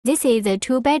This is a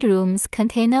 2-bedrooms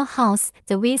container house.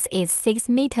 The width is 6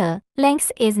 meter,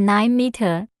 length is 9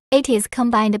 meter. It is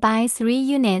combined by 3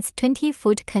 units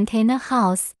 20-foot container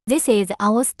house. This is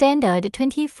our standard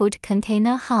 20-foot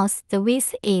container house. The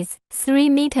width is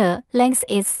 3 meter, length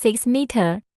is 6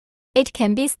 meter. It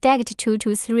can be stacked 2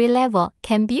 to 3 level,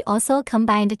 can be also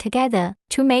combined together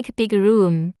to make big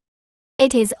room.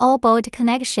 It is all bolt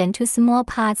connection to small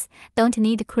parts, don't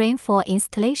need crane for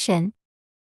installation.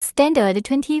 Standard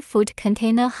 20-foot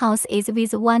container house is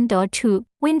with 1 door 2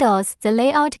 windows. The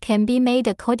layout can be made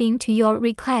according to your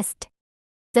request.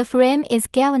 The frame is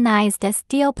galvanized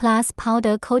steel plus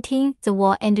powder coating. The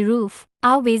wall and roof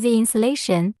are with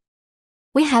insulation.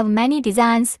 We have many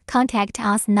designs. Contact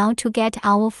us now to get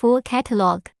our full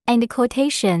catalog and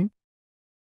quotation.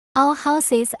 Our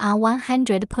houses are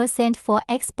 100% for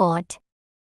export.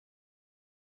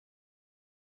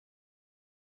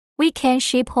 We can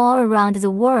ship all around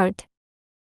the world.